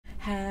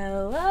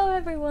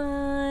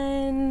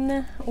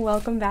everyone!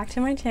 Welcome back to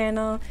my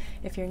channel.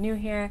 If you're new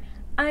here,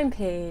 I'm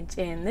Paige,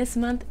 and this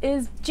month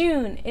is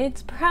June.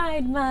 It's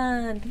Pride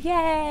Month!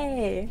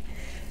 Yay!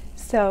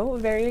 So,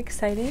 very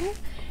exciting.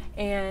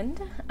 And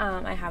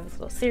I have this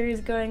little series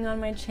going on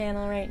my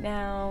channel right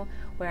now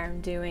where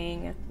I'm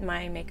doing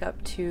my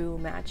makeup to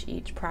match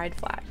each Pride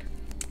flag.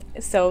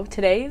 So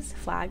today's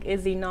flag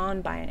is the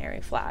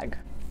non-binary flag.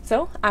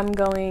 So I'm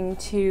going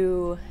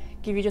to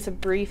give you just a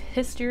brief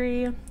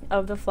history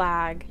of the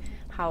flag,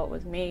 how it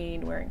was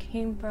made, where it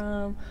came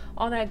from,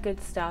 all that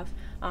good stuff.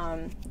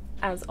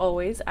 As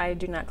always, I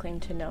do not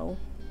claim to know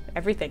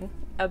everything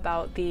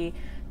about the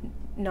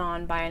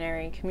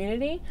non-binary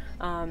community.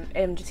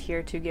 I'm just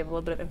here to give a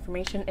little bit of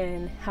information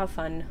and have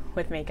fun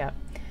with makeup.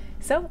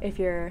 So if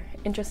you're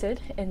interested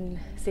in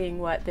seeing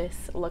what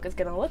this look is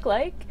gonna look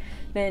like,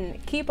 then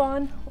keep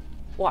on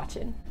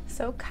watching.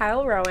 So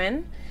Kyle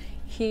Rowan,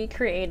 he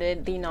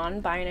created the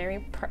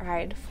non-binary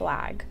pride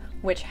flag,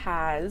 which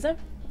has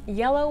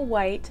yellow,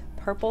 white,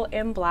 purple,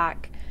 and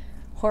black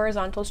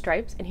horizontal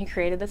stripes, and he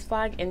created this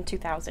flag in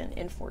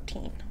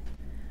 2014.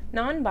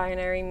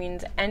 Non-binary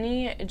means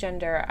any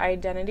gender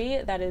identity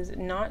that is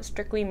not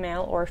strictly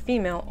male or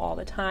female all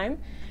the time,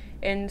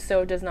 and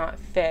so does not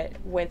fit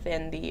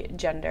within the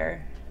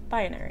gender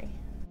binary.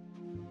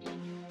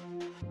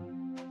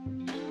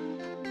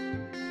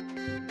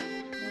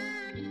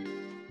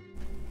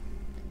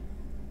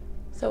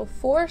 So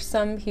for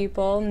some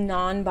people,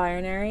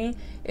 non-binary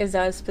is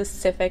as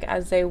specific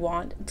as they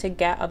want to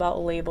get about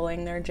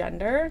labeling their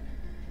gender.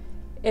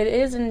 It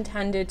is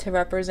intended to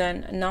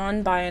represent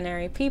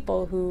non-binary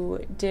people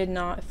who did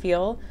not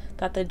feel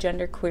that the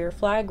genderqueer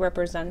flag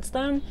represents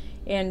them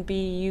and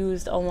be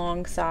used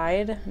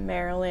alongside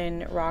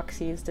Marilyn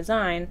Roxx's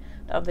design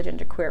of the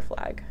genderqueer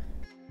flag.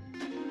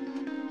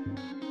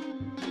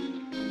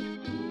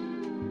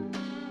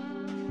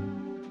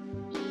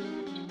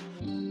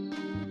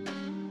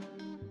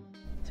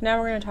 So now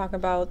we're going to talk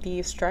about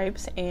the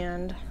stripes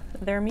and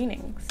their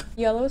meanings.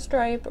 Yellow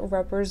stripe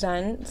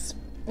represents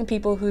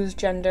people whose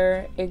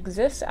gender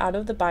exists out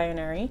of the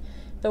binary.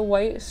 The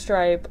white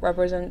stripe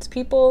represents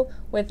people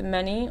with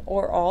many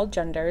or all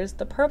genders.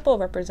 The purple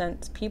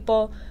represents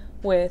people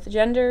with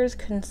genders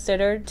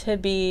considered to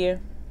be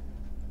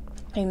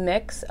a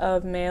mix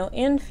of male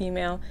and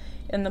female.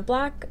 And the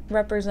black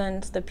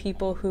represents the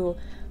people who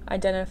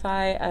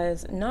identify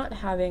as not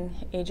having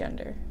a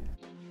gender.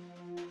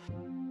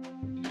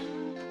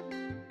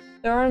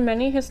 There are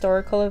many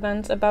historical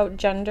events about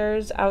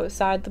genders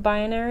outside the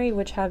binary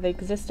which have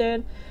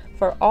existed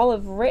for all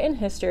of written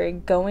history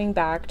going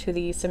back to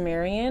the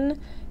Sumerian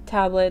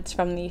tablets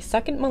from the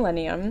 2nd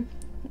millennium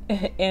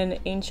in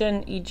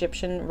ancient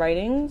Egyptian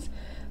writings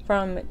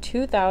from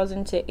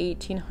 2000 to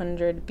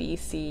 1800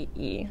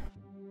 BCE.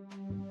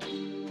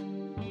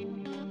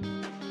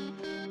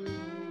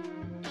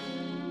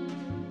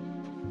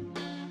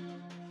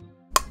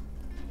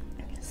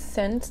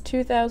 Since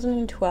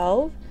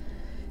 2012,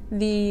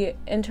 the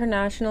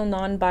International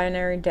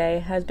Non-Binary Day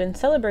has been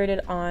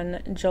celebrated on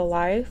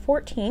July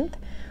 14th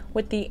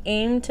with the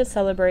aim to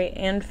celebrate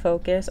and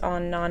focus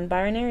on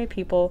non-binary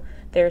people,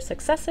 their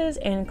successes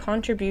and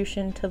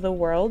contribution to the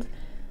world,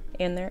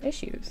 and their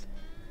issues.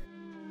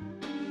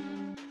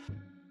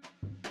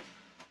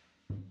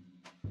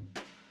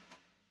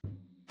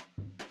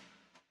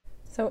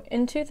 So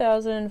in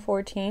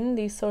 2014,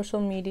 the social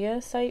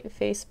media site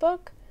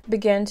Facebook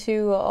began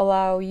to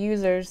allow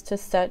users to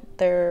set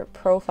their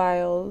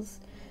profiles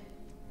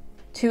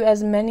to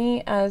as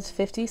many as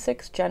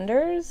 56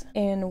 genders,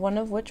 and one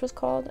of which was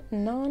called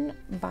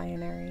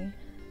non-binary.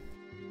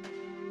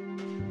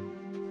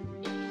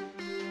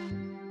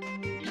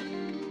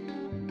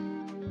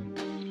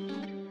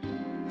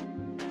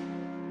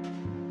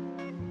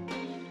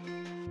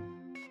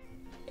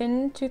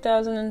 In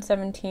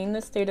 2017,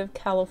 the state of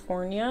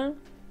California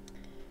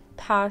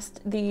passed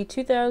the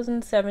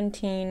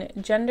 2017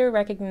 Gender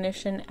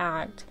Recognition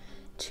Act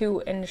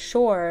to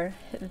ensure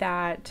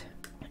that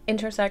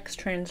intersex,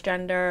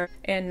 transgender,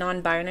 and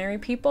non-binary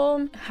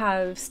people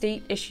have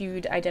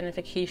state-issued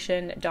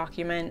identification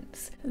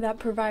documents that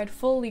provide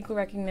full legal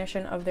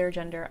recognition of their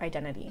gender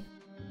identity.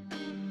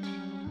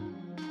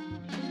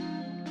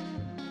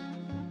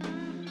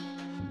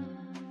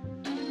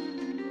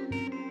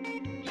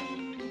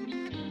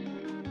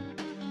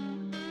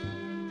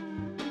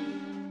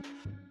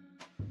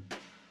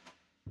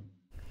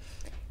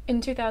 In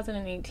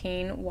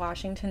 2018,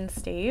 Washington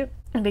State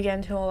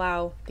began to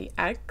allow the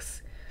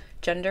X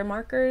gender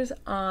markers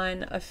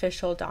on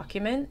official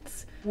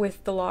documents,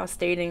 with the law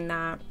stating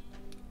that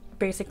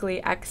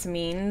basically X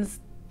means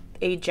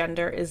a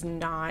gender is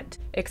not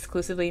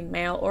exclusively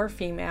male or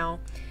female,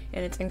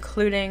 and it's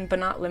including but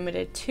not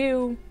limited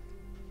to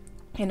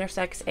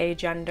intersex,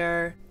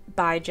 agender,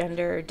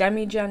 bigender,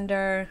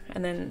 demigender,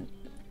 and then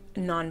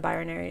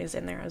non-binary is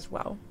in there as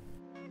well.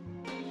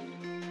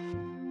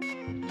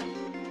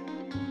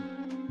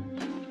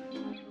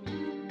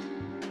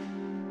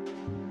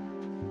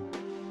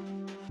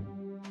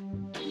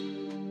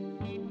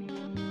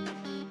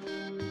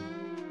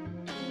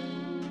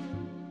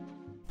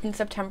 In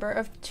September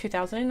of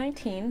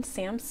 2019,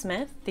 Sam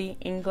Smith, the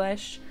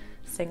English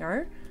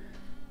singer,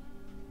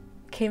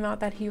 came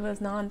out that he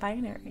was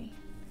non-binary.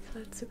 So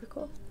that's super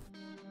cool.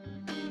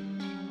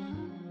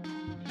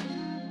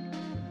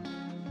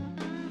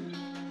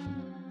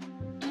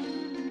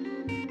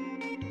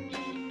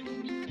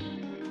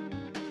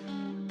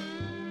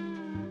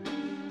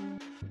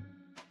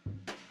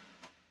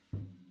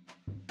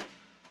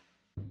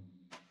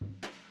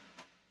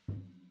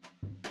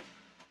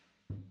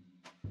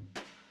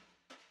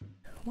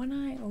 One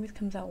eye always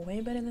comes out way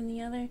better than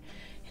the other, and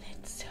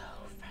it's so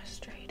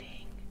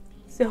frustrating.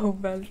 So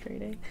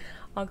frustrating.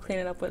 I'll clean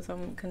it up with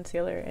some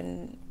concealer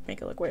and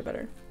make it look way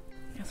better.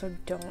 I also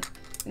don't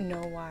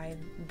know why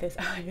this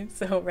eye is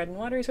so red and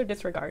watery, so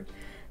disregard.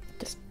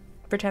 Just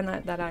pretend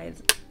that that eye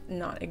is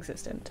not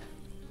existent.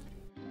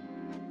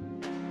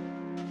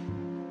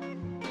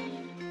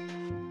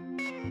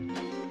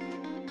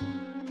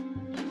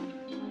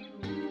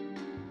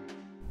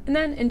 And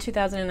then in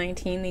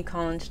 2019, the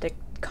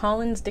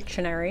Collins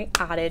Dictionary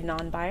added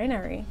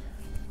non-binary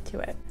to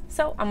it.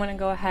 So I'm gonna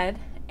go ahead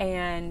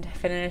and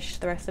finish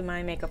the rest of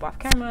my makeup off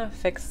camera,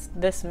 fix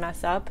this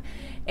mess up,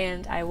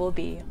 and I will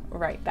be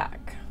right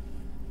back.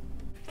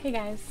 Okay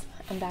guys,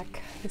 I'm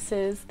back. This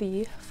is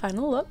the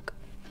final look.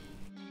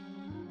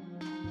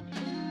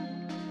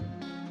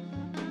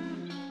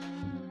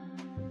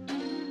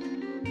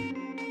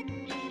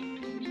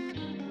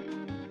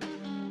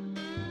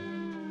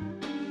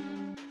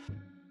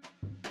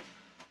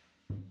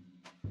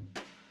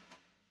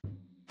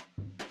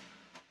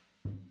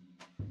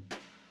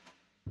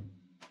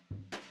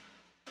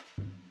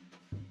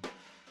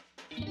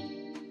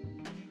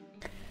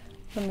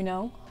 Let me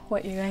know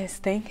what you guys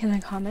think in the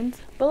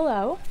comments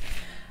below.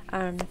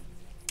 I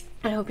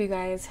hope you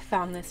guys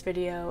found this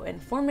video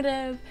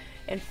informative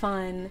and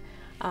fun,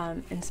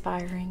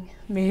 inspiring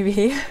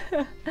maybe.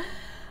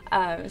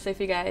 So if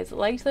you guys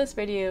liked this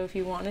video, if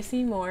you want to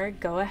see more,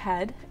 go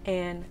ahead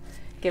and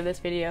give this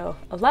video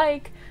a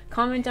like,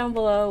 comment down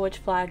below which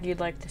flag you'd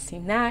like to see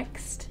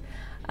next.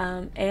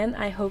 And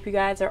I hope you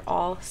guys are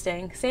all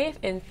staying safe,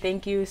 and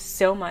thank you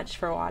so much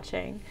for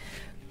watching.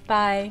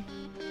 Bye!